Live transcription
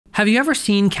Have you ever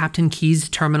seen Captain Key's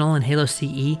terminal in Halo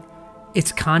CE?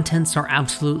 Its contents are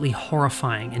absolutely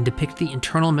horrifying and depict the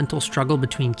internal mental struggle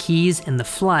between Keyes and the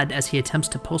Flood as he attempts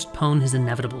to postpone his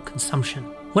inevitable consumption.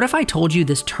 What if I told you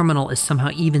this terminal is somehow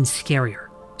even scarier,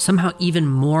 somehow even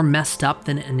more messed up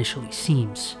than it initially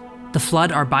seems? The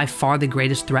Flood are by far the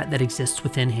greatest threat that exists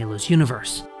within Halo's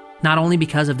universe, not only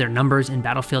because of their numbers and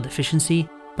battlefield efficiency,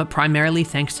 but primarily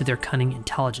thanks to their cunning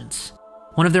intelligence.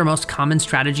 One of their most common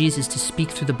strategies is to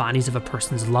speak through the bodies of a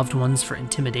person's loved ones for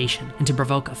intimidation and to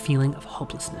provoke a feeling of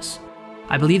hopelessness.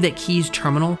 I believe that Key's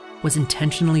terminal was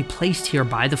intentionally placed here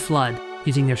by the Flood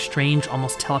using their strange,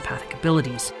 almost telepathic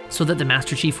abilities, so that the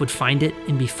Master Chief would find it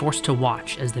and be forced to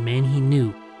watch as the man he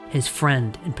knew, his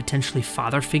friend and potentially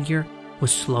father figure,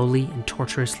 was slowly and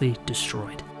torturously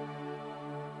destroyed.